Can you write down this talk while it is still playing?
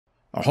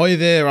Ahoy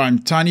there, I'm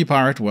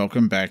TinyPirate.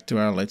 Welcome back to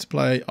our Let's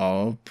Play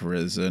of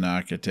Prison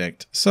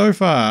Architect. So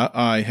far,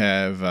 I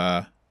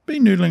have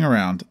been noodling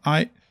around.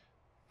 I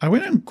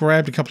went and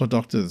grabbed a couple of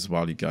doctors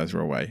while you guys were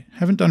away.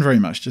 Haven't done very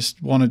much,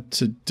 just wanted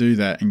to do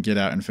that and get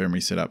our infirmary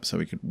set up so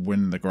we could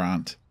win the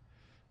grant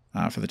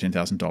for the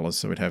 $10,000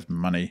 so we'd have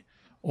money.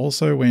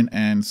 Also went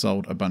and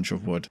sold a bunch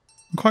of wood.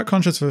 I'm quite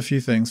conscious of a few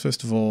things.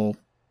 First of all,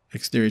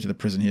 exterior to the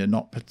prison here,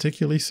 not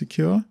particularly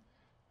secure,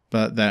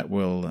 but that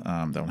will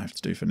they'll have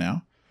to do for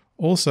now.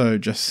 Also,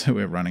 just so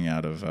we're running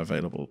out of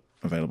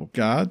available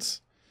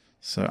guards.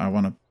 So I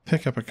want to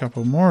pick up a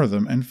couple more of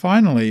them. And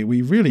finally,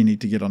 we really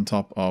need to get on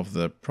top of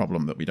the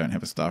problem that we don't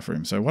have a staff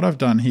room. So what I've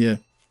done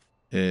here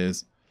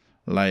is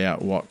lay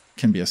out what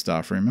can be a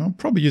staff room. I'll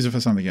probably use it for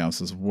something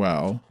else as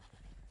well.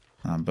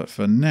 But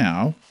for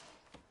now,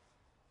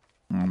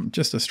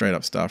 just a straight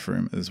up staff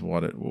room is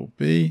what it will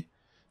be.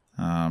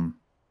 I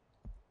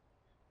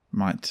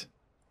might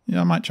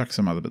chuck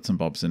some other bits and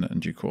bobs in it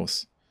in due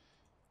course.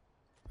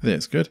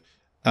 There's good.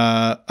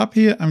 Up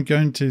here, I'm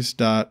going to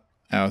start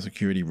our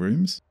security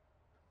rooms,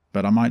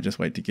 but I might just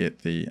wait to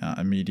get the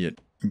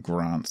immediate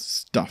grant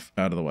stuff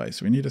out of the way.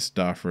 So we need a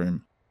staff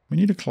room. We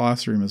need a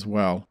classroom as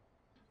well.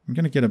 I'm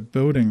going to get a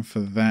building for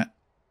that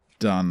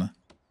done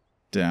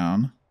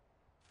down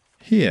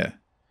here.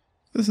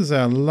 This is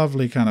our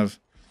lovely kind of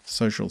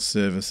social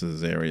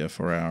services area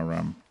for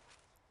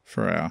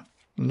our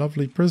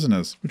lovely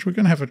prisoners, which we're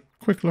going to have a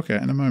quick look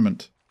at in a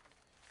moment.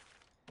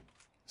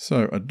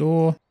 So a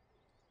door.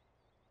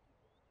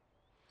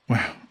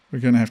 Wow, we're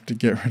going to have to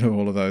get rid of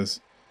all of those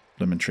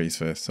lemon trees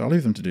first, so I'll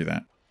leave them to do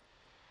that.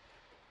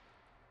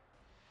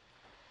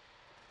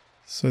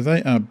 So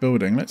they are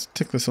building. Let's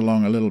tick this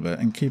along a little bit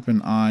and keep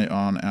an eye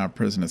on our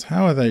prisoners.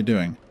 How are they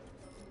doing?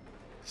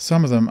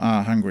 Some of them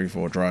are hungry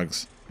for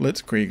drugs.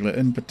 Blitzkriegler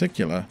in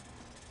particular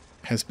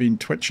has been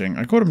twitching.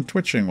 I caught him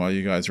twitching while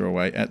you guys were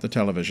away at the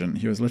television.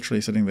 He was literally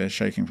sitting there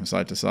shaking from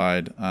side to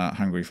side,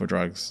 hungry for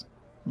drugs.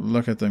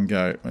 Look at them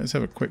go. Let's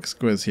have a quick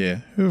squiz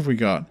here. Who have we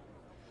got?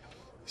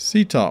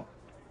 C-Top,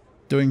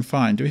 doing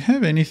fine. Do we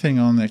have anything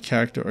on their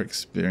character or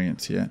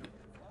experience yet?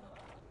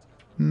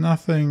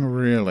 Nothing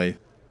really.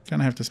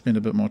 Gonna have to spend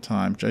a bit more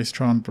time.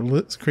 Jastron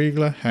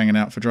Blitzkriegler, hanging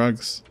out for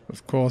drugs,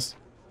 of course.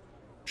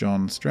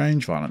 John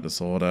Strange, violent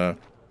disorder.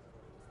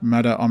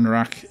 Mada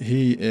Omnarak,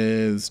 he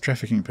is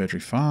trafficking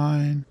poetry,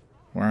 fine.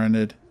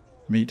 Warranted,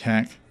 meat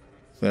hack.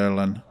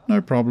 Thurlin,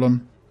 no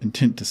problem.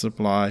 Intent to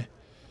supply.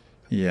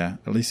 Yeah,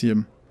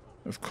 Elysium,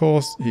 of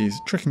course, he's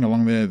tricking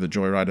along there, the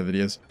joyrider that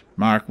he is.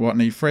 Mark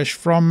Watney, fresh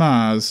from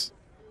Mars,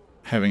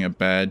 having a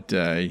bad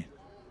day.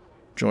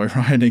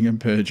 Joyriding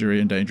and perjury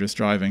and dangerous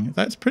driving.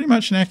 That's pretty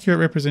much an accurate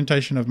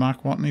representation of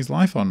Mark Watney's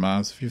life on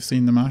Mars, if you've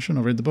seen The Martian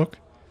or read the book.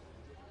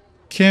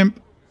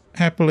 Kemp,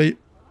 happily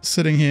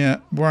sitting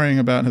here, worrying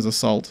about his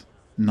assault.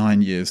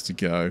 9 years to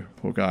go,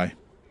 poor guy.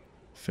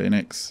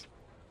 Phoenix,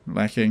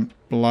 lacking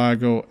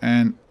Blago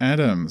and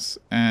Adams.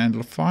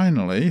 And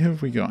finally, who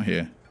have we got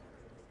here?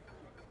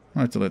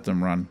 I have to let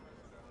them run.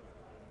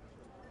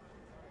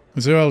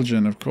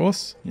 Zoelgen, of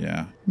course.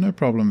 Yeah, no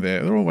problem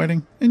there. They're all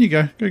waiting. In you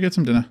go. Go get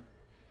some dinner.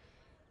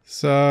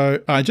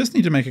 So, I just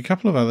need to make a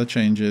couple of other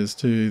changes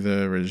to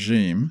the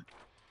regime.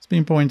 It's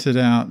been pointed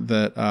out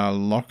that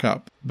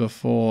lockup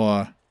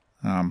before...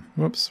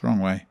 whoops, wrong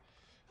way.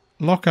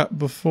 Lockup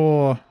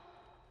before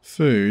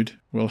food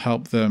will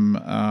help them,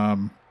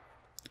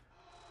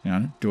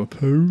 do a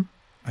poo,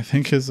 I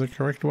think is the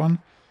correct one.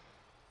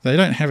 They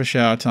don't have a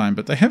shower time,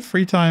 but they have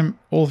free time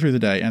all through the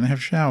day, and they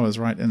have showers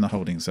right in the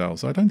holding cell,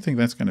 so I don't think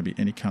that's going to be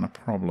any kind of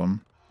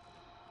problem.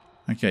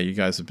 Okay, you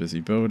guys are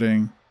busy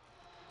building.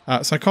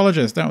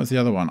 Psychologist, that was the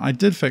other one. I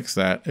did fix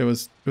that. It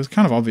was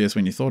kind of obvious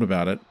when you thought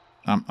about it.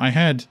 I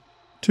had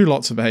 2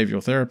 lots of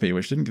behavioral therapy,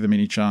 which didn't give them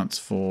any chance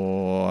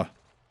for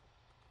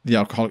the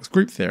alcoholics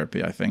group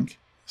therapy, I think.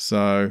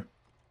 So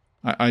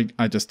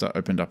I just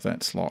opened up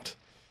that slot.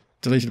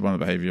 Deleted one of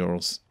the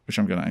behaviorals, which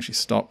I'm going to actually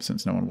stop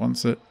since no one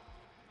wants it.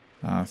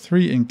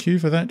 3 in queue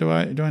for that. Do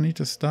I need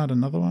to start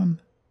another one?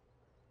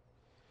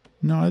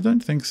 No, I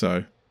don't think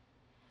so.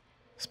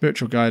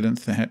 Spiritual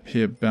guidance, they have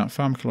here about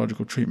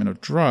pharmacological treatment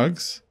of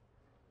drugs.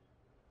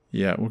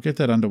 Yeah, we'll get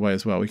that underway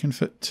as well. We can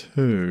fit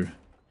 2.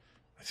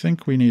 I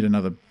think we need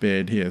another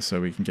bed here so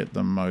we can get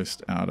the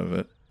most out of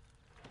it.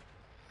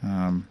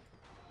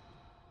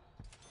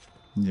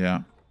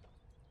 Yeah.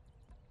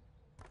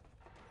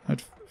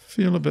 I'd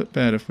feel a bit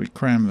bad if we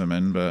cram them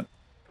in, but...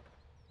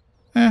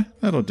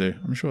 that'll do.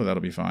 I'm sure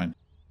that'll be fine.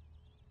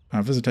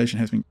 Visitation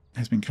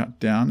has been cut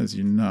down, as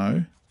you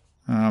know.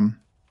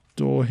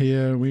 Door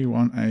here, we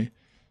want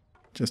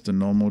just a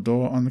normal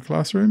door on the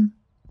classroom.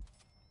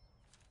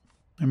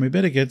 And we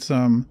better get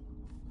some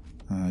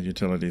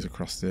utilities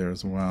across there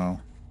as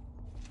well.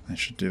 That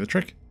should do the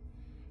trick.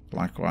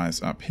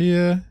 Likewise up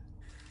here.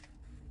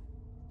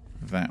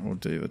 That will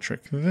do the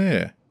trick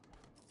there.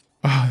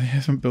 Oh, they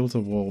haven't built a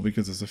wall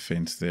because there's a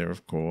fence there,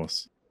 of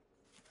course.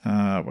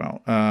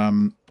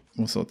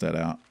 We'll sort that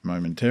out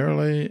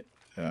momentarily.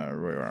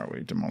 Where are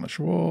we? Demolish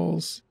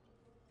walls.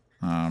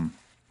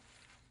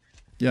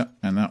 Yeah,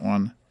 and that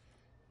one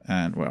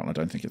And, well, I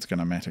don't think it's going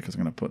to matter because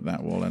I'm going to put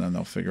that wall in and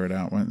they'll figure it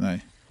out, won't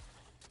they?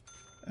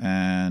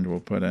 And we'll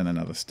put in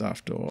another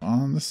staff door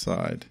on the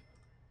side.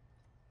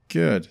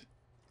 Good.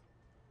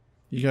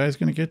 You guys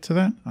going to get to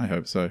that? I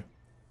hope so.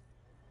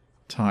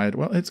 Tired.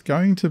 Well, it's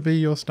going to be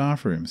your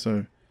staff room,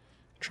 so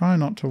try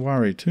not to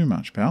worry too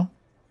much, pal.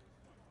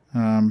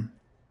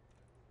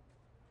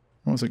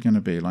 What's it going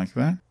to be, like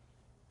that?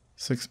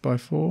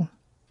 6x4?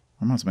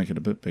 I might make it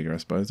a bit bigger, I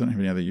suppose. Don't have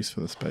any other use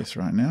for the space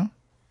right now.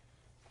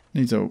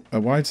 Needs a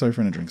wide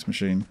sofa and a drinks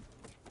machine.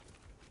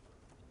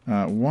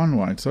 One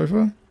wide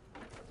sofa.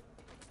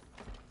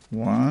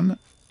 One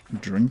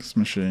drinks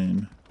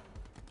machine.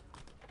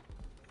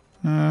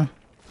 Where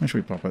should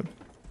we pop it?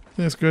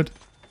 There's good.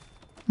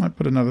 Might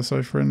put another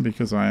sofa in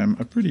because I am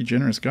a pretty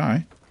generous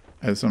guy,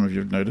 as some of you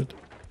have noted.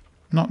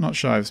 Not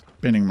shy of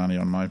spending money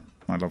on my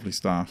lovely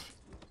staff.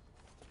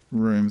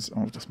 Rooms.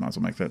 I'll just might as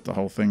well make that the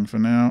whole thing for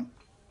now.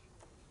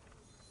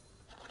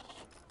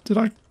 Did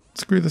I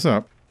screw this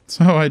up?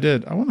 So I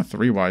did. I want a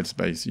 3 wide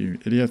space, you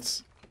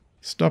idiots.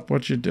 Stop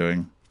what you're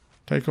doing.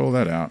 Take all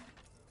that out.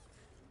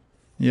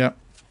 Yep.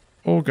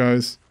 All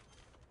goes.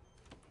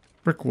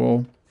 Brick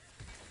wall.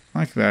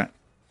 Like that.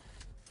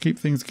 Keep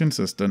things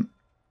consistent.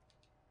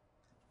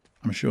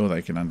 I'm sure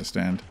they can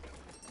understand.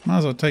 Might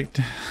as well take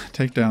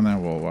down that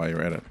wall while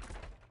you're at it.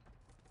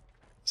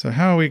 So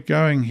how are we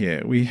going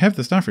here? We have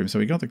the staff room, so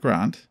we got the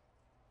grant.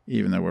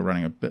 Even though we're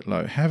running a bit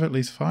low. Have at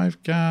least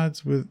 5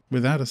 guards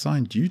without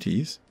assigned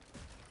duties.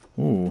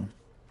 Ooh.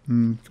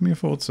 Can we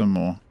afford some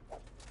more?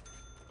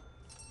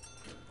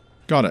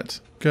 Got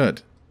it.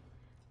 Good.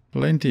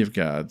 Plenty of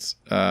guards.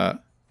 And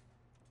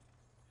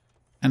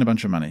a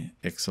bunch of money.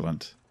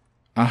 Excellent.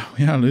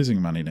 We are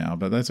losing money now,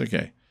 but that's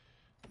okay.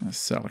 Let's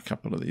sell a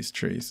couple of these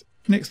trees.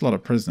 Next lot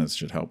of prisoners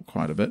should help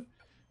quite a bit,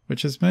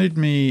 which has made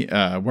me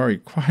worry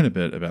quite a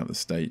bit about the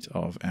state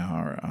of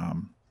our...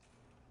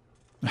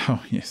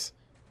 Oh, yes.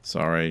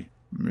 Sorry.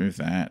 Move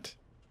that.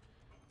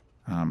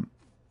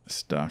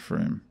 Staff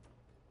room.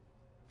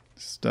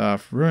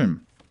 Staff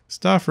room.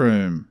 Staff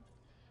room.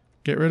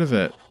 Get rid of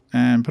it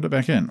and put it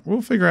back in.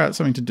 We'll figure out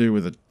something to do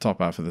with the top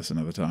half of this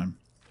another time.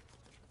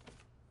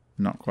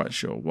 Not quite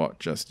sure what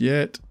just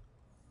yet.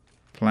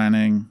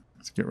 Planning.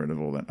 Let's get rid of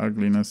all that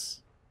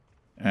ugliness.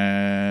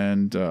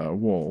 And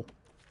wall.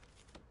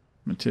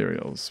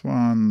 Materials.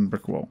 1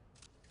 brick wall.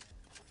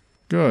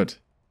 Good.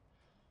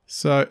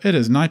 So it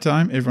is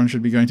nighttime. Everyone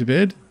should be going to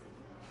bed.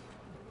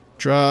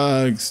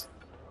 Drugs.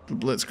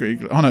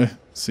 Blitzkrieg. Oh no.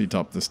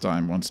 C-top this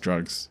time wants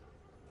drugs.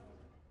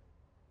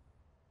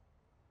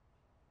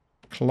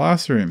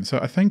 Classroom. So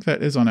I think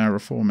that is on our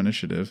reform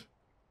initiative.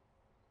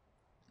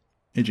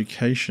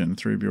 Education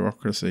through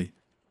bureaucracy.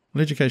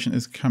 Well, education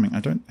is coming.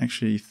 I don't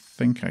actually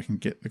think I can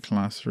get the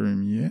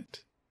classroom yet.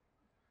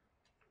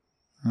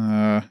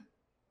 No,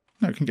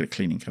 I can get a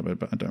cleaning cupboard,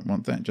 but I don't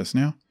want that just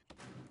now.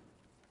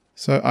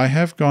 So I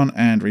have gone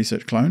and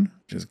researched clone,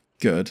 which is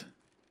good.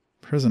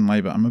 Prison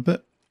labour. I'm a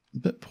bit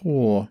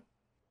poor.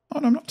 Oh,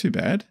 no, I'm not too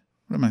bad.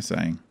 What am I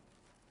saying?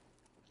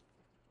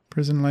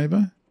 Prison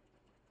labour?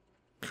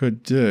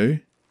 Could do.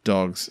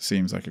 Dogs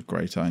seems like a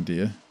great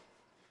idea.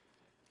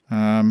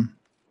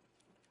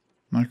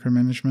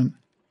 Micromanagement.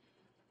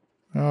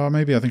 Oh,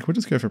 maybe I think we'll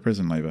just go for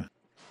prison labour.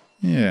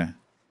 Yeah.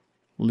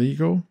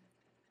 Legal.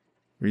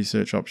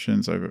 Research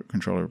options over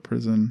control over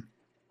prison.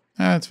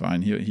 That's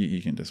fine.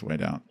 He can just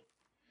wait out.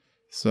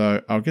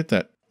 So I'll get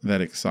that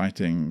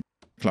exciting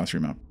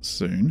classroom up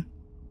soon.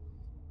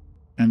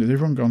 And has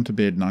everyone gone to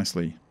bed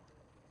nicely?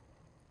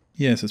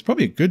 Yes, it's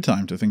probably a good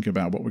time to think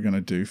about what we're going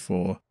to do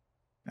for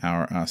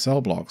our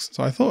cell blocks.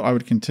 So I thought I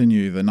would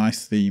continue the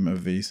nice theme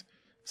of these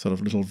sort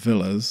of little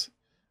villas.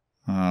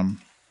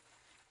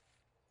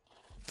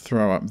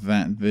 Throw up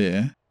that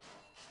there.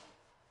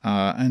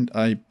 And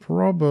I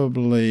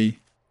probably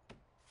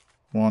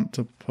want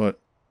to put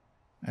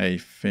a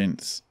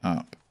fence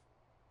up.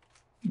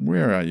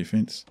 Where are you,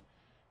 fence?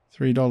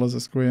 $3 a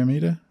square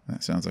meter?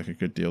 That sounds like a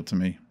good deal to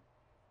me.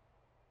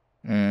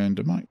 And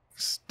I might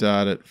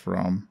start it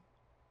from...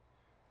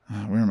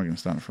 where am I going to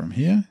start it from?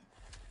 Here?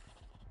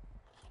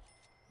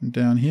 And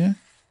down here?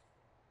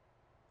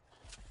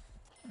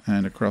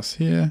 And across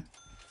here?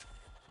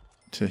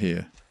 To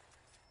here.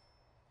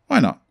 Why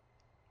not?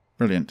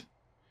 Brilliant.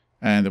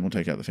 And then we'll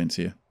take out the fence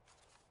here.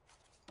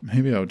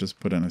 Maybe I'll just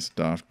put in a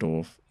staff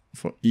door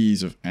for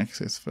ease of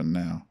access for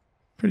now.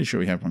 Pretty sure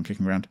we have one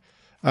kicking around.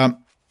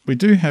 We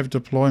do have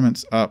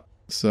deployments up,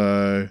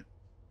 so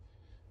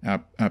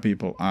our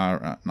people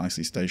are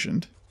nicely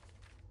stationed.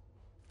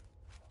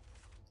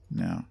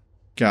 Now,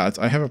 guards.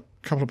 I have a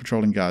couple of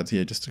patrolling guards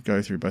here just to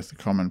go through both the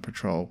common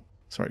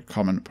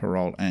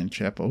parole and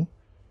chapel.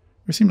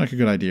 Which seemed like a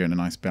good idea and a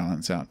nice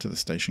balance out to the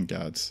station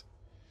guards.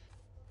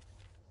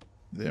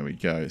 There we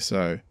go.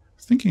 So I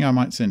was thinking I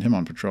might send him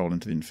on patrol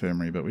into the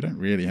infirmary, but we don't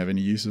really have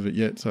any use of it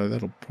yet, so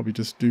that'll probably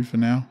just do for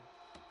now.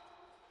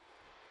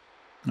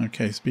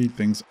 Okay, speed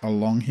things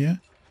along here.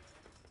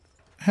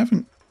 I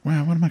haven't...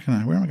 Wow, where am I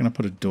going to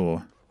put a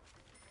door?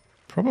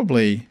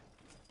 Probably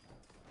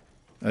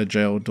a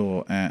jail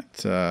door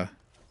at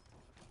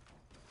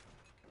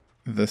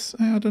this.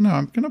 I don't know.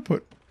 I'm going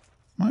to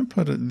might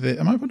put it there.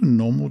 I might put a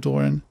normal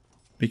door in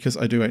because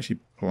I do actually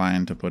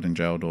plan to put in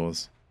jail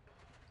doors.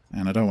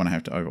 And I don't want to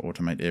have to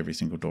over-automate every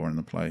single door in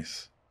the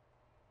place.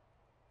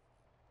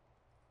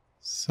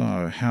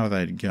 So, how are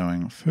they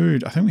going?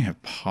 Food. I think we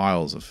have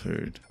piles of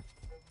food.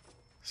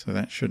 So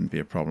that shouldn't be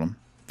a problem.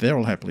 They're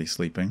all happily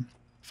sleeping.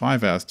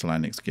 5 hours till our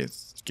next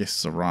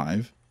guests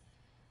arrive.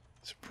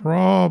 So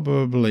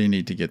probably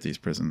need to get these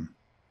prison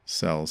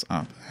cells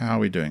up. How are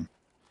we doing?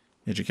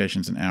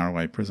 Education's an hour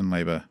away. Prison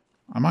labor.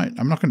 I'm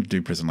not going to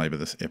do prison labor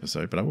this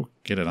episode, but I will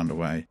get it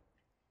underway.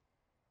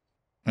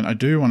 And I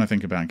do want to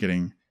think about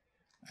getting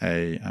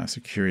a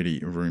security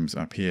rooms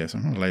up here. So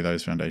I'm going to lay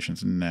those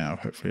foundations now.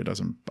 Hopefully it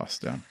doesn't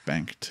bust our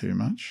bank too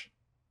much.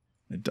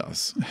 It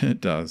does. It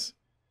does.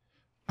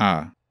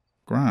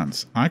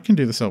 Grants. I can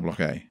do the cell block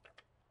A.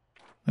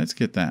 Let's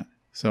get that.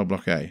 Cell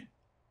block A.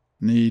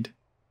 Need.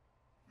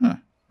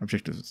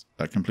 Objectives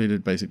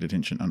completed. Basic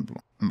detention.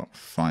 Unlock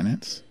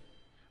finance.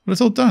 Well,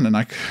 it's all done, and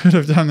I could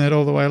have done that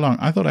all the way along.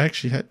 I thought I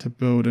actually had to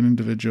build an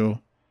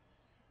individual.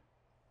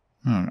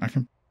 Oh, I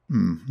can.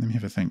 Let me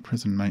have a think.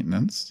 Prison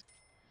maintenance.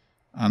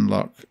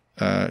 Unlock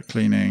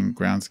cleaning,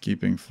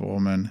 groundskeeping,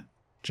 foreman,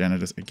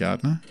 janitors, a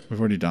gardener. We've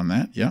already done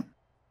that. Yep.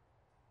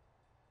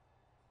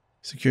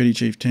 Security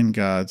chief, 10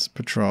 guards,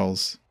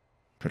 patrols,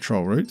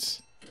 patrol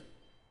routes.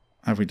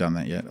 Have we done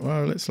that yet?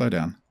 Well, let's slow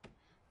down.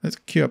 Let's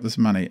queue up this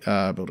money.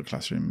 Build a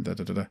classroom.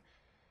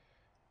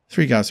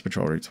 3 guards to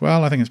patrol routes.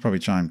 Well, I think it's probably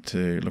time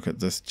to look at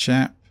this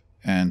chap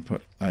and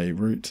put a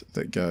route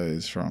that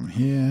goes from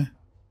here.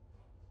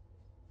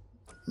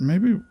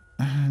 Maybe,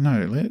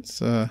 no, let's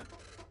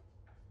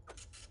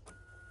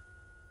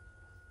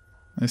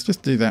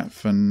just do that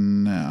for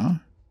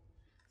now.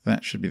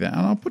 That should be that.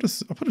 And I'll put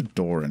a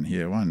door in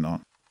here. Why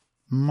not?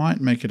 Might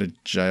make it a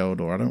jail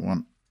door. I don't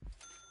want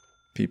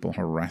people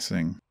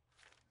harassing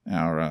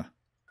our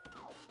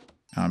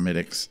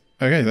medics.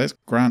 Okay, that's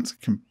grants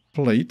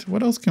complete.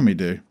 What else can we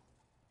do?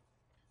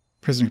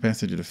 Prison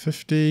capacity to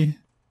 50.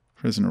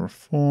 Prisoner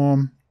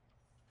reform.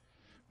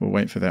 We'll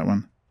wait for that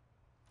one.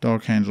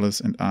 Dog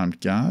handlers and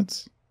armed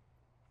guards.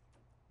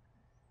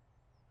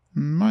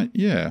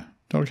 Yeah.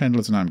 Dog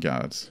handlers and armed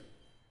guards.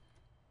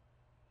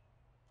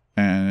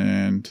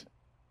 And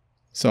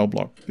cell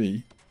block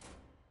B.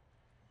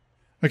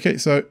 Okay,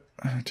 so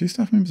 2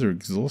 staff members are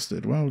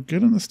exhausted. Well,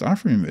 get in the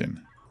staff room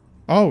then.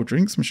 Oh,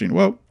 drinks machine.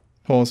 Whoa,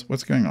 pause.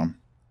 What's going on?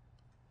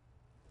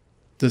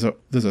 There's a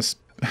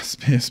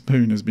spare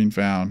spoon has been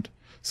found.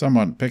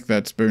 Someone pick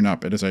that spoon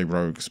up. It is a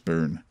rogue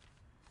spoon.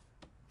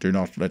 Do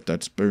not let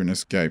that spoon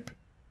escape.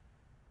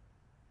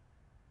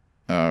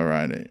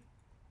 Alrighty.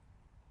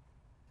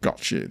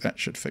 Got you. That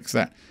should fix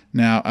that.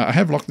 Now, I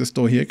have locked this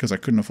door here because I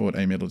couldn't afford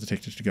a metal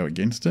detector to go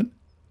against it.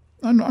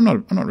 I'm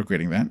not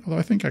regretting that, although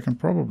I think I can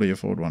probably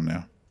afford one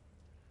now.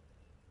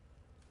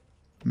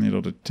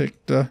 Metal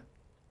detector.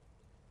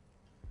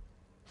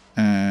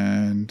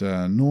 And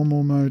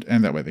normal mode.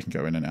 And that way they can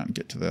go in and out and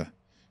get to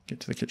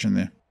the kitchen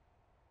there.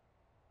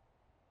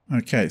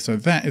 Okay, so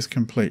that is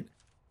complete.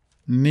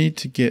 Need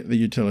to get the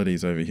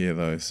utilities over here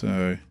though,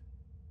 so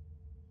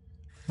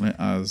let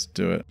us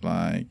do it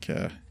like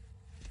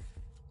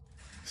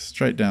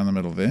straight down the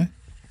middle there.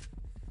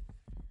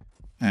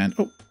 And,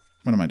 oh,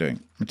 what am I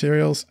doing?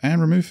 Materials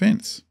and remove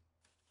fence.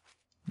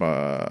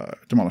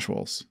 Demolish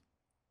walls.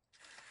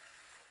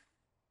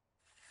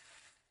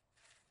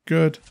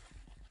 Good.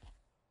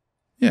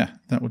 Yeah,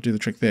 that will do the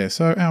trick there.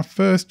 So our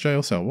first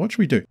jail cell, what should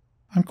we do?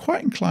 I'm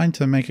quite inclined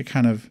to make a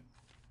kind of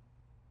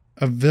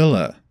a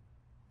villa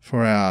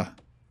for our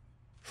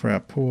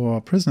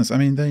poor prisoners. I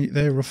mean,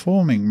 they're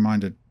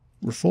reform-minded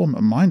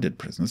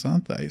prisoners,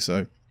 aren't they?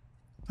 So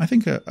I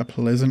think a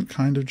pleasant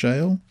kind of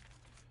jail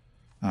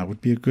would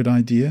be a good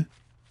idea.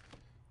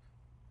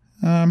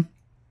 A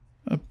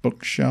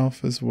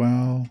bookshelf as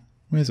well.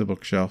 Where's a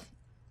bookshelf?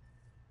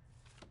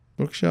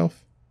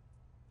 Bookshelf?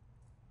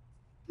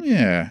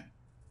 Yeah.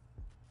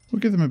 We'll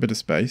give them a bit of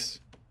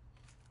space.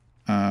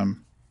 Go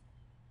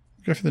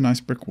for the nice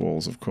brick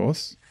walls, of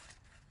course.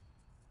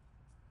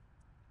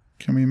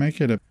 Can we make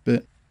it a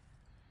bit...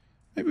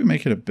 Maybe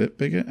make it a bit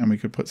bigger and we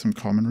could put some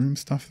common room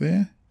stuff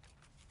there.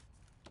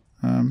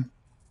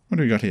 What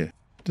do we got here?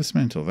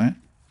 Dismantle that.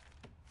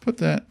 Put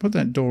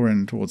that door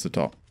in towards the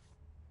top.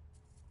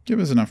 Give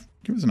us enough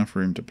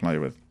room to play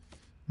with.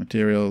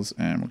 Materials,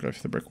 and we'll go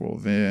for the brick wall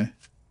there.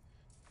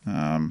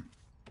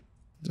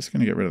 Just going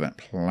to get rid of that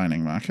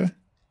planning marker.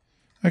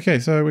 Okay,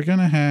 so we're going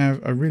to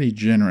have a really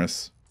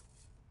generous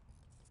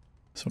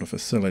sort of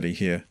facility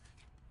here.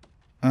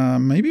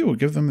 Maybe we'll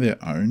give them their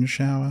own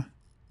shower.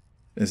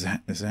 Is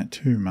that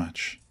too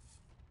much?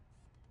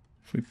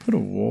 If we put a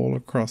wall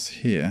across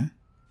here,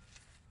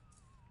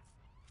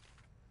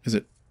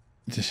 did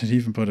it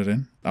even put it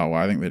in? Oh,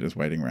 well, I think they're just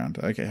waiting around.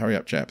 Okay, hurry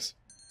up, chaps.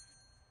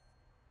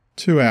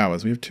 2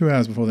 hours. We have 2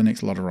 hours before the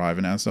next lot arrive,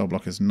 and our cell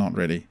block is not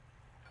ready.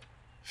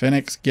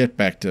 Phoenix, get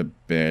back to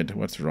bed.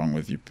 What's wrong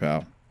with you,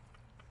 pal?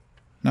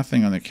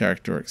 Nothing on the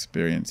character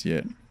experience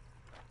yet.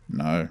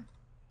 No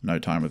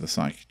time with the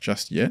psych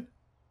just yet.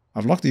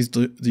 I've locked these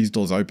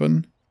doors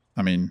open.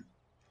 I mean,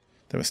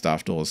 There were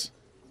staff doors.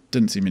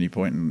 Didn't see any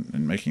point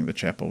in making the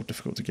chapel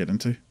difficult to get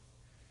into.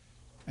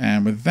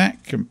 And with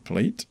that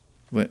complete,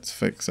 let's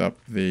fix up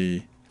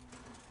the...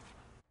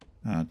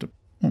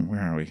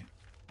 where are we?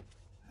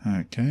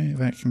 Okay,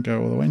 that can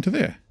go all the way into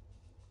there.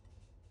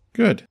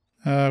 Good.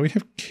 We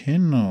have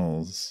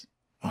kennels.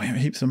 Oh, we have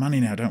heaps of money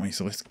now, don't we?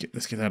 So let's get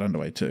that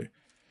underway too.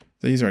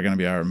 These are going to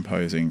be our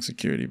imposing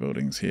security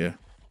buildings here.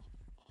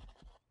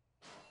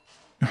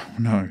 Oh,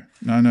 no.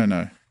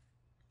 No.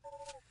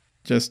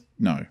 Just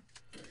no.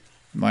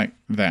 Like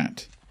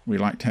that. We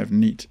like to have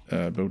neat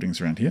buildings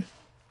around here.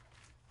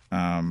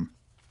 Going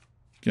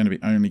to be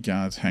only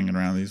guards hanging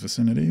around these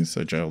vicinities,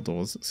 so jail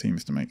doors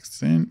seems to make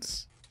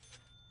sense.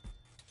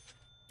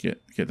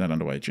 Get that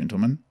underway,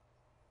 gentlemen.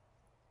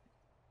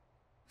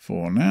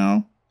 For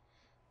now,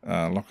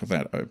 lock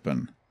that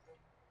open.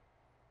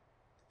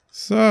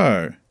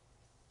 So,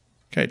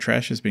 okay,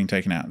 trash is being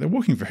taken out. They're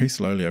walking very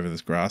slowly over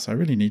this grass. I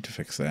really need to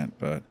fix that,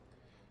 but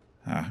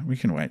we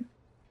can wait.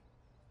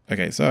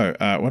 Okay, so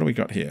what do we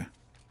got here?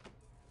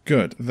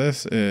 Good.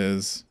 This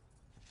is...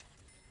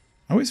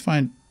 I always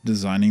find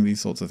designing these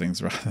sorts of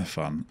things rather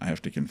fun, I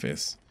have to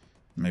confess.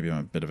 Maybe I'm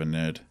a bit of a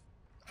nerd.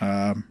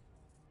 I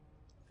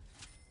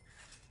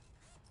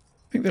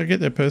think they'll get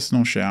their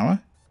personal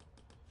shower.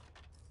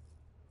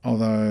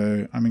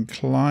 Although I'm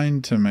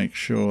inclined to make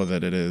sure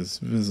that it is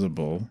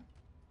visible.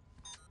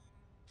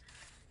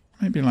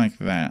 Maybe like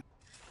that.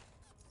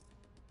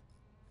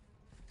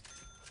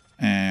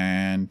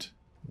 And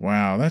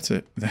wow, that's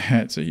a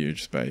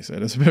huge space.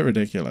 It is a bit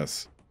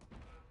ridiculous.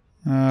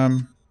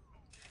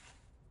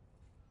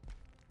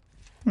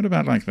 What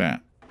about like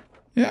that?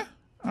 Yeah,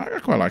 I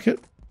quite like it.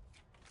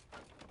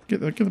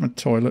 Give them a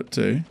toilet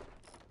too.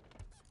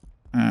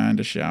 And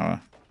a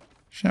shower.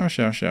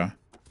 Shower.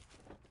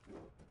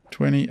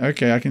 20.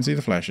 Okay, I can see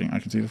the flashing.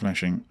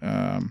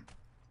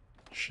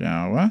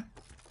 Shower.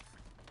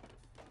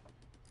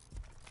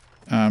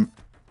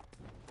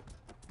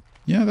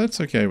 Yeah,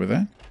 that's okay with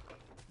that.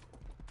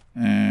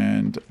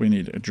 And we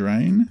need a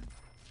drain.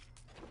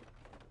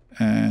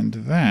 And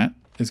that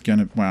is going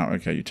to... Wow,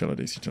 okay,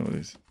 utilities.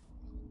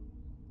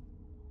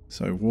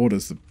 So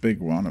water's the big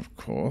one, of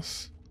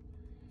course.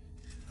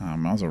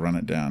 Might as well run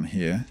it down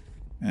here.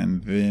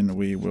 And then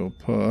we will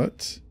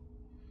put...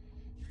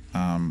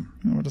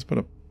 we'll just put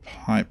a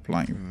pipe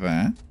like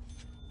that.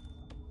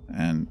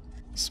 And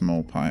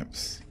small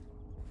pipes.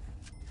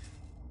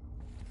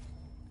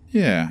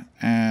 Yeah,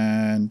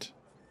 and...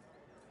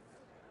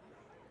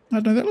 I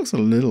don't know, that looks a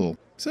little...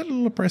 Is that a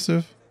little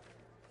oppressive?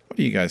 What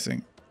do you guys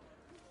think?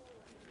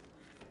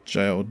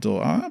 Jail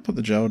door. I'll put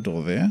the jail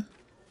door there.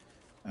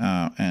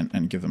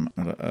 And give them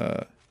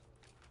a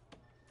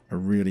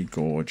really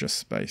gorgeous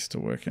space to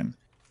work in.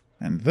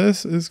 And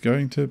this is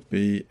going to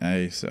be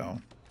a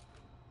cell.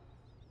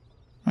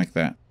 Like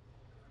that.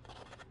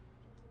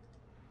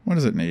 What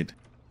does it need?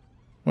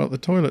 Well, the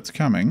toilet's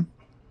coming.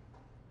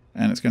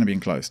 And it's going to be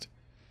enclosed.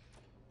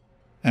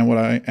 And what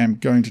I am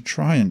going to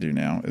try and do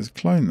now is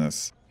clone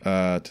this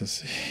to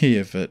see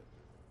if it...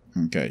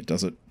 Okay,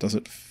 does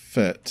it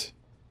fit?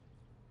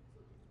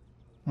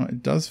 Well,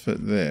 it does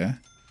fit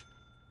there.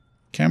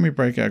 Can we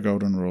break our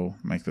golden rule?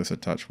 Make this a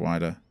touch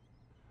wider?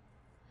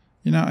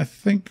 You know, I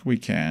think we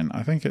can.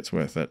 I think it's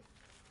worth it.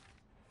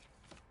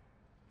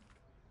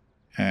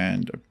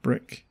 And a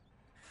brick.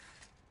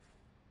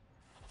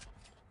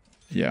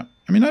 Yeah.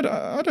 I mean,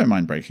 I don't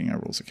mind breaking our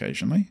rules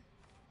occasionally.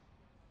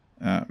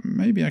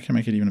 Maybe I can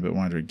make it even a bit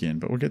wider again,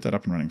 but we'll get that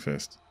up and running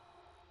first.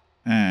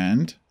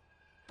 And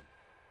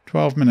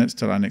 12 minutes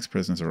till our next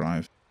prisoners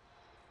arrive.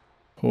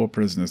 Poor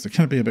prisoners. They're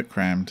going to be a bit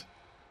crammed.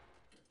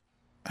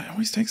 It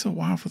always takes a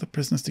while for the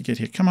prisoners to get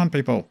here. Come on,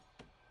 people.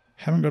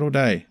 Haven't got all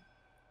day.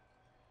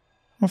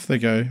 Off they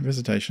go.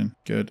 Visitation.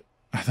 Good.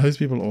 Are those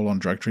people all on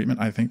drug treatment?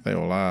 I think they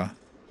all are.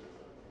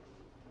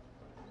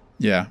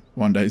 Yeah.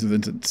 1 days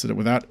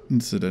without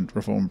incident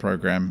reform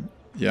program.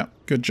 Yeah.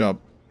 Good job.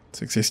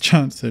 Success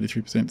chance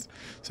 33%.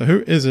 So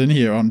who is in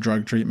here on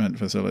drug treatment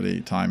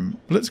facility time?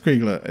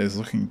 Blitzkriegler is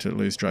looking to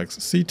lose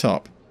drugs.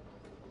 C-Top.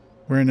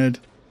 Wernerd.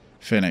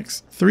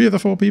 Phoenix. 3 of the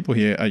 4 people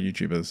here are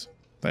YouTubers.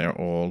 They are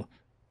all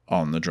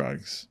on the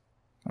drugs.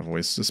 I've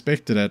always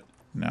suspected it.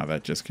 Now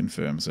that just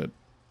confirms it.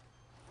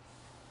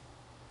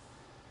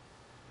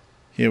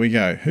 Here we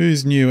go.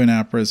 Who's new in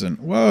our prison?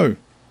 Whoa!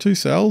 2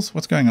 cells?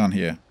 What's going on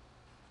here?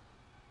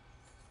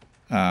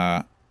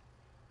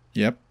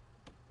 Yep.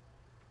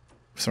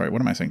 Sorry,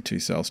 what am I saying? 2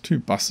 cells? 2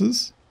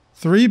 buses?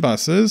 3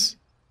 buses?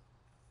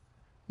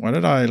 What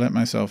did I let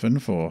myself in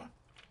for?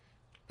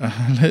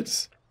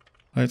 Let's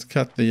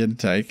cut the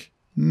intake.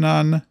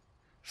 None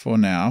for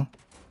now.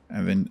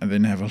 And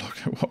then have a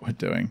look at what we're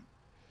doing.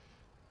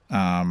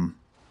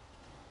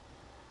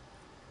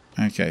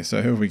 Okay,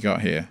 so who have we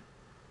got here?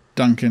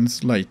 Duncan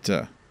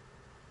Slater.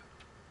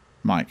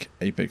 Mike,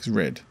 Apex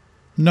Red.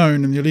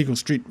 Known in the illegal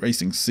street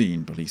racing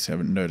scene, police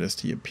haven't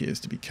noticed he appears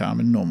to be calm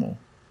and normal.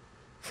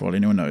 For all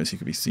anyone knows, he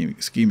could be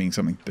scheming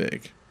something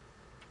big.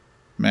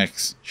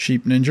 Max,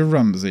 Sheep Ninja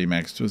Rumsey.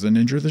 Max was a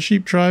ninja of the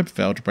sheep tribe,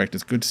 failed to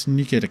practice good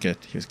sneak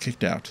etiquette. He was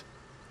kicked out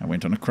and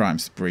went on a crime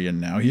spree,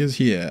 and now he is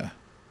here.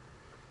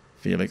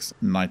 Felix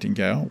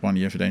Nightingale, 1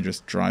 year for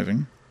dangerous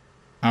driving.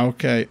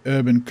 Auke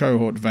Urban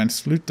Cohort Van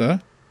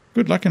Sluter,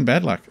 good luck and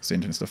bad luck,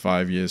 sentenced to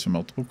 5 years for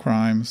multiple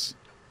crimes.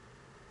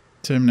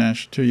 Tim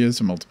Nash, 2 years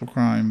for multiple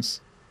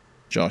crimes.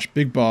 Josh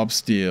Big Bob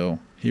Steele,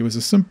 he was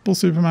a simple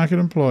supermarket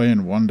employee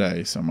and one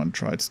day someone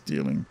tried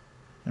stealing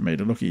and made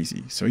it look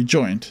easy, so he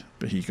joined,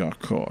 but he got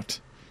caught.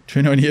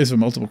 21 years for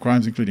multiple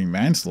crimes including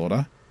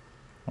manslaughter.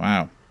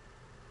 Wow.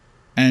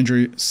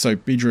 Andrew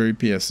Soapy Drew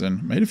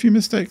Pearson made a few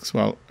mistakes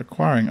while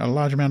acquiring a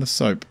large amount of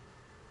soap.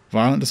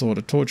 Violent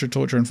disorder,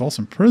 torture, and false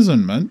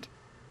imprisonment.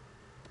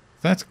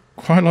 That's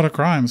quite a lot of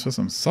crimes for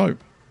some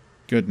soap.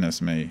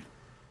 Goodness me.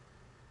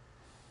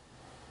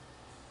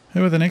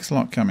 Who are the next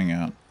lot coming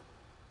out?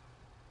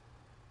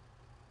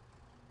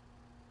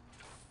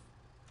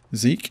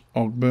 Zeke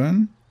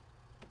Ogburn.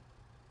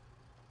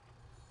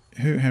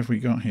 Who have we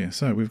got here?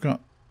 So we've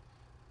got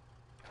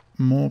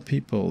more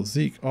people.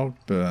 Zeke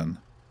Ogburn.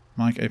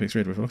 Mike Apex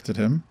Red, we've looked at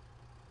him.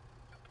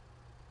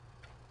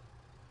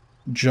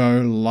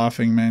 Joe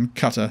Laughing Man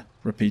Cutter,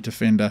 repeat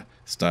offender,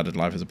 started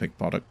life as a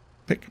pickpocket,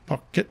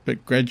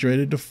 but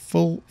graduated to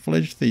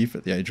full-fledged thief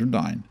at the age of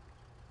 9.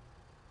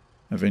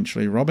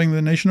 Eventually robbing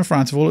the nation of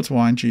France of all its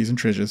wine, cheese and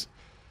treasures.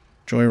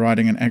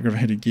 Joyriding and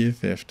aggravated gear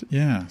theft.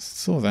 Yeah,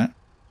 saw that.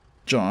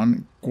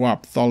 John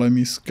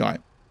Guaptholomew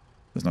Skype.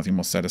 There's nothing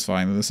more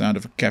satisfying than the sound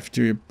of a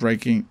cafeteria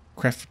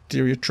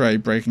tray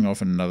breaking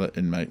off another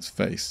inmate's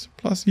face.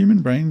 Plus,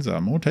 human brains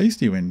are more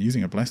tasty when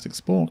using a plastic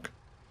spork.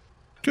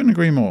 Couldn't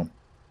agree more.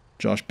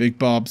 Josh Big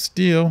Bob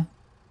Steele.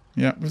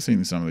 Yeah, we've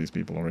seen some of these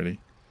people already.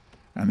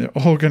 And they're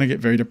all going to get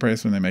very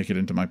depressed when they make it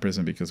into my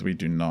prison because we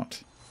do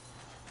not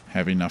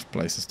have enough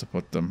places to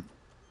put them.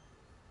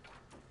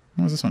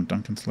 What was this one?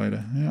 Duncan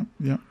Slater.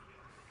 Yep.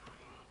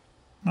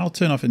 I'll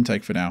turn off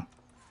intake for now.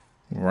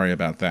 We'll worry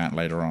about that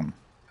later on.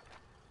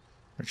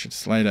 Richard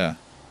Slater.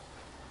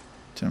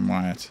 Tim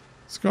Wyatt.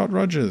 Scott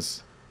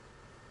Rogers.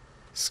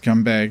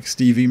 Scumbag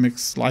Stevie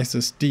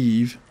McSlicer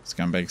Steve.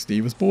 Scumbag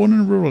Steve was born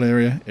in a rural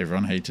area.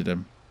 Everyone hated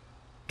him.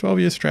 12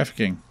 years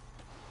trafficking.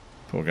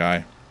 Poor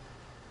guy.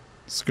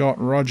 Scott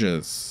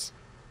Rogers.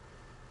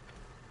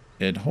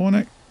 Ed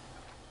Hornick.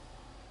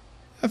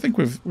 I think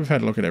we've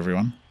had a look at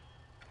everyone.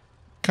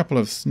 A couple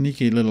of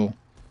sneaky little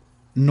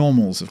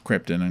normals have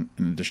crept in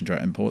addition to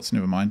our imports.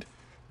 Never mind.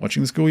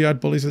 Watching the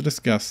schoolyard bullies are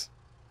disgust,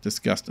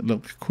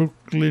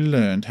 quickly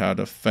learned how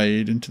to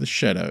fade into the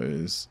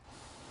shadows.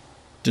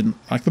 Didn't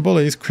like the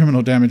bullies.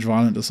 Criminal damage,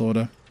 violent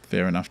disorder.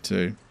 Fair enough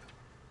too.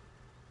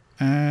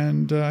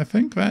 And I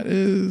think that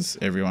is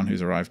everyone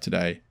who's arrived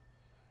today.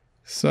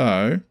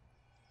 So,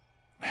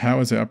 how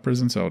is our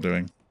prison cell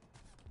doing?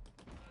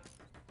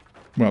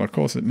 Well, of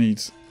course it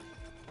needs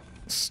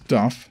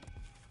stuff.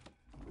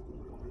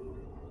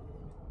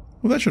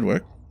 Well, that should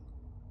work.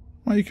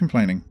 Why are you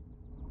complaining?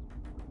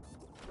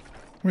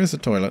 Where's the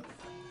toilet?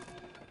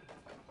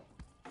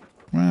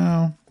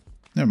 Well,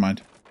 never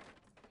mind.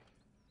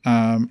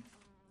 Now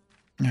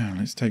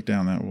let's take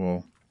down that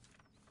wall.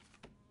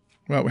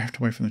 Well, we have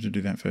to wait for them to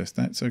do that first.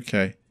 That's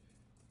okay.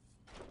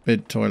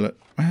 Bed, toilet.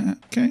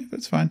 Okay,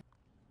 that's fine.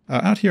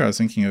 Out here I was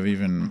thinking of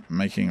even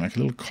making like a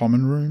little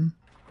common room.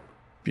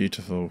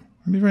 Beautiful.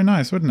 It'd be very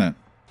nice, wouldn't it?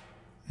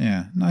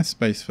 Yeah, nice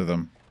space for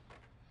them.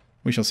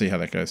 We shall see how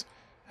that goes.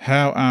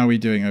 How are we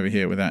doing over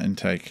here without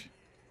intake?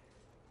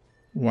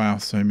 Wow,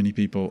 so many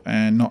people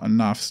and not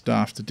enough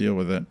staff to deal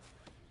with it.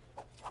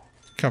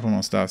 A couple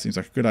more staff seems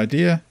like a good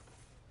idea.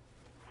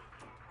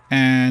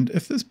 And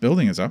if this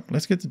building is up,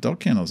 let's get the dog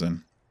kennels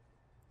in.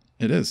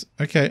 It is.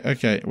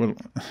 Okay. Well,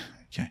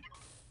 okay.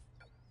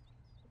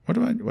 What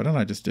did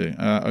I just do?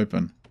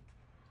 Open.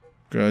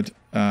 Good.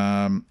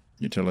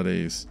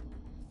 Utilities.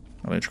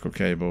 Electrical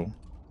cable.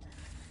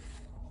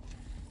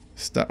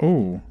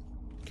 Ooh.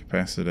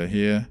 Capacitor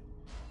here.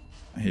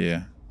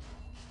 Here.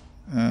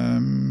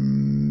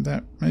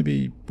 That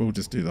maybe we'll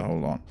just do the whole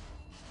lot.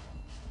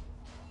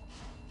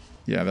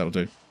 Yeah, that'll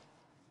do.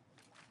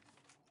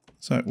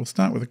 So we'll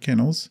start with the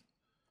kennels.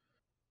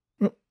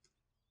 Oh,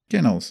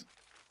 kennels.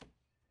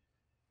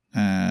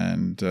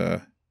 And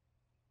I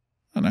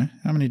don't know,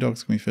 how many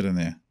dogs can we fit in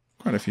there?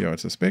 Quite a few, I'd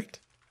suspect.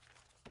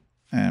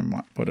 And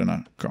might put in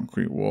a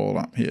concrete wall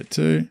up here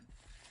too.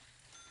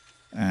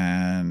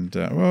 And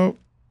well,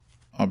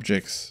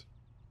 objects.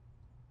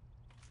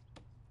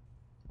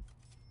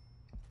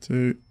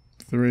 2,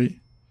 3,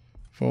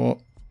 4,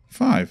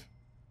 5.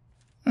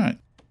 Alright.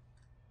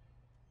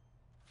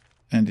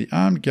 And the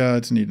armed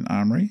guards need an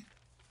armory.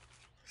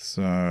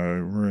 So,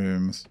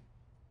 rooms.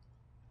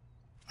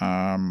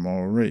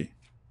 Armory.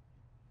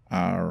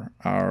 Oh,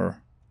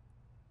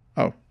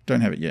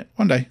 don't have it yet.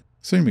 One day.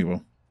 Soon we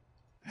will.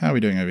 How are we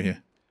doing over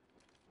here?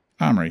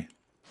 Armory.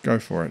 Go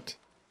for it.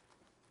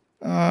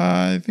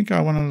 I think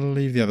I want to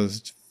leave the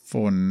others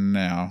for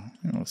now.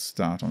 We'll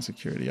start on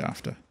security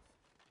after.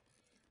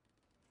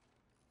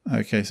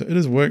 Okay, so it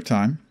is work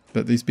time,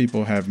 but these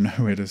people have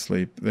nowhere to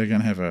sleep. They're going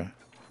to have a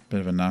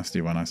bit of a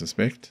nasty one, I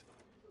suspect.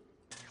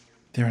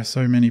 There are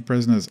so many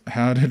prisoners.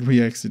 How did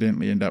we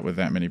accidentally end up with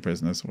that many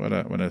prisoners? What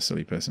a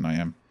silly person I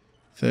am.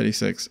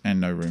 36 and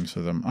no rooms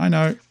for them. I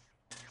know.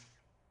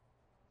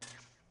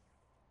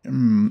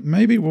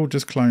 maybe we'll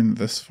just clone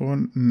this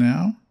for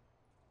now.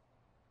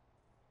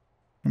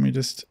 Can we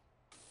just...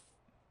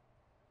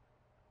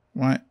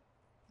 Why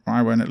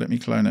won't it let me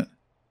clone it?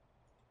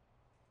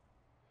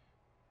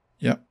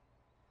 Yep.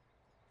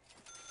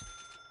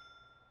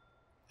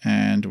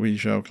 And we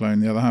shall clone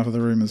the other half of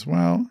the room as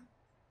well.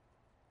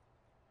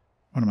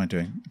 What am I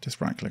doing? Just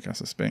right click, I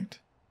suspect.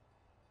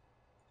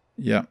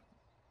 Yep.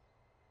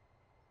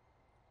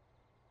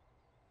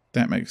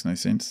 That makes no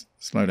sense.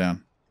 Slow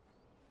down.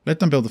 Let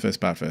them build the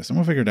first part first and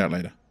we'll figure it out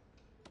later.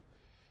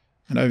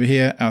 And over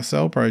here, our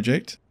cell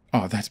project.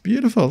 Oh, that's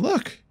beautiful.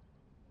 Look.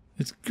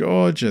 It's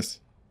gorgeous.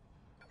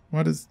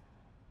 What is...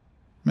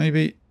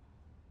 Maybe...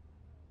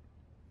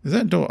 Is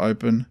that door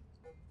open?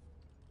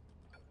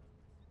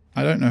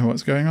 I don't know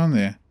what's going on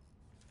there.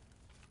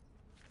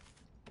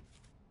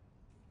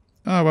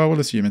 Oh, well, we'll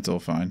assume it's all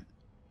fine.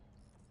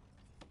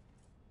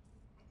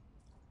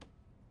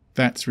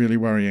 That's really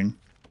worrying.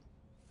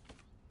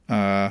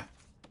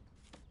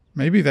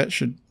 Maybe that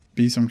should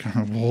be some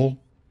kind of wall.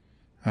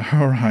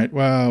 Alright,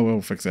 well,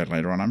 we'll fix that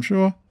later on, I'm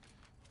sure.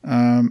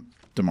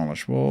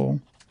 Demolish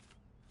wall.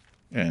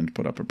 And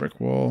put up a brick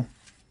wall.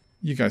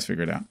 You guys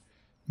figure it out.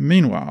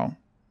 Meanwhile,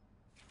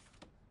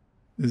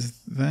 is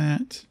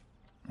that...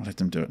 I'll let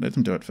them do it. Let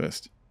them do it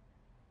first.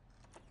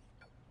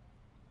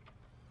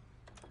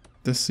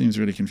 This seems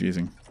really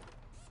confusing.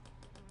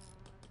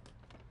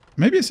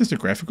 Maybe it's just a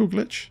graphical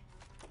glitch.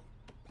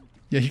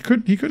 Yeah, he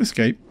could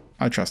escape.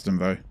 I trust him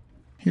though.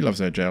 He loves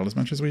our jail as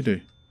much as we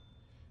do.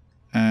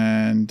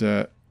 And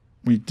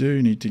we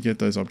do need to get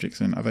those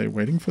objects in. Are they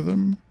waiting for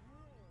them?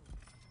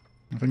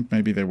 I think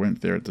maybe they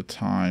weren't there at the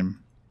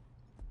time.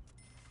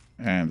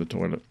 And the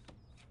toilet.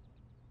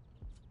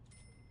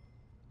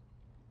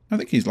 I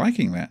think he's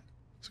liking that.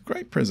 It's a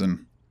great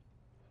prison.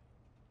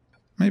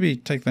 Maybe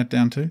take that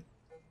down too.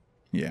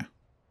 Yeah.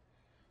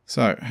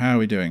 So, how are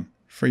we doing?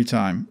 Free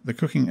time. The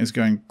cooking is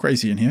going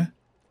crazy in here.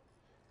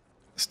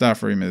 The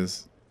staff room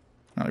is...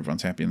 Well,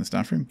 everyone's happy in the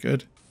staff room.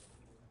 Good.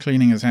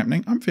 Cleaning is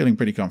happening. I'm feeling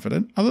pretty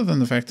confident. Other than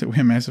the fact that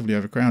we're massively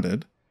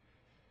overcrowded.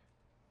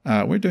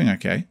 We're doing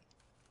okay.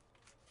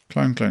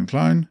 Clone, clone,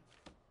 clone.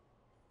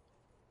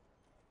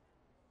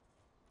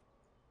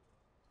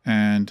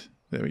 And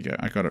there we go.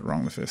 I got it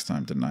wrong the first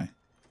time, didn't I?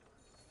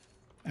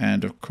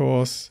 And of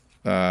course,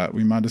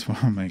 we might as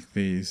well make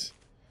these...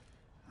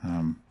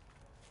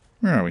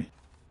 where are we?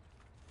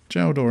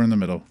 Jail door in the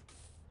middle.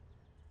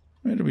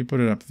 Where did we put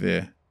it up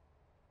there?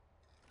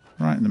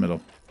 Right in the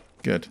middle.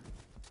 Good.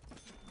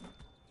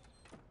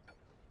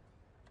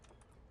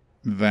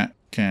 That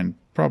can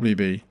probably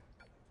be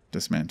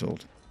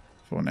dismantled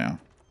for now.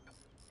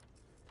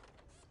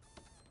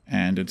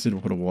 And instead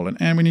we'll put a wall in.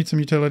 And we need some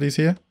utilities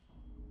here.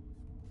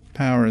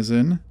 Power is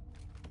in.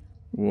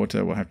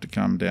 Water will have to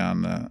come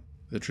down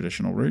the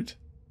traditional route.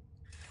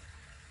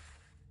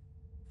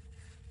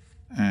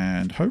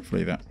 And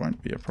hopefully that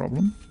won't be a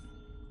problem.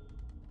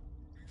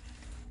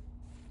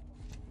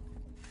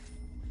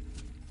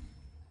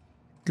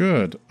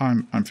 Good.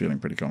 I'm feeling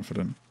pretty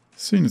confident.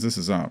 As soon as this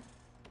is up,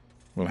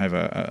 we'll have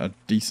a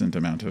decent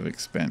amount of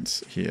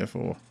expense here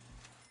for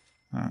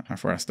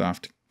our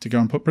staff to go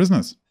and put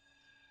prisoners.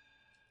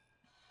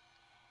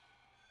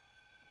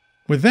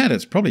 With that,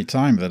 it's probably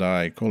time that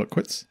I call it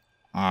quits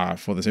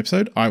for this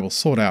episode. I will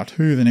sort out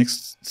who the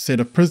next set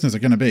of prisoners are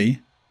going to be,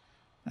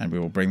 and we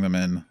will bring them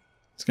in.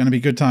 It's going to be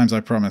good times,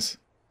 I promise.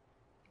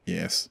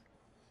 Yes.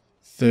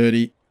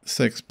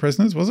 36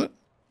 prisoners, was it?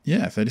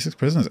 Yeah, 36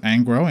 prisoners,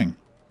 and growing.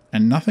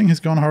 And nothing has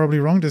gone horribly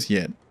wrong just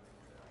yet.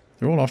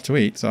 They're all off to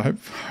eat, so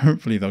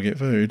hopefully they'll get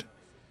food.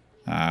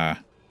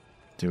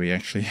 Do we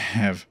actually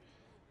have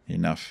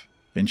enough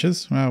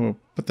benches? Well, we'll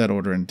put that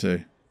order in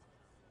too.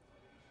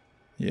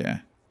 Yeah.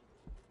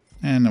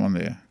 And no one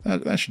there.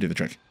 That should do the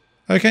trick.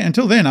 Okay,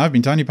 until then, I've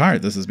been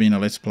TinyPirate. This has been a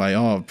Let's Play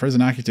of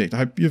Prison Architect. I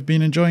hope you've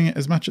been enjoying it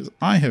as much as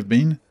I have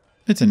been.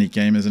 It's a neat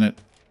game, isn't it?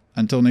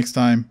 Until next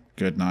time,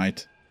 good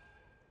night.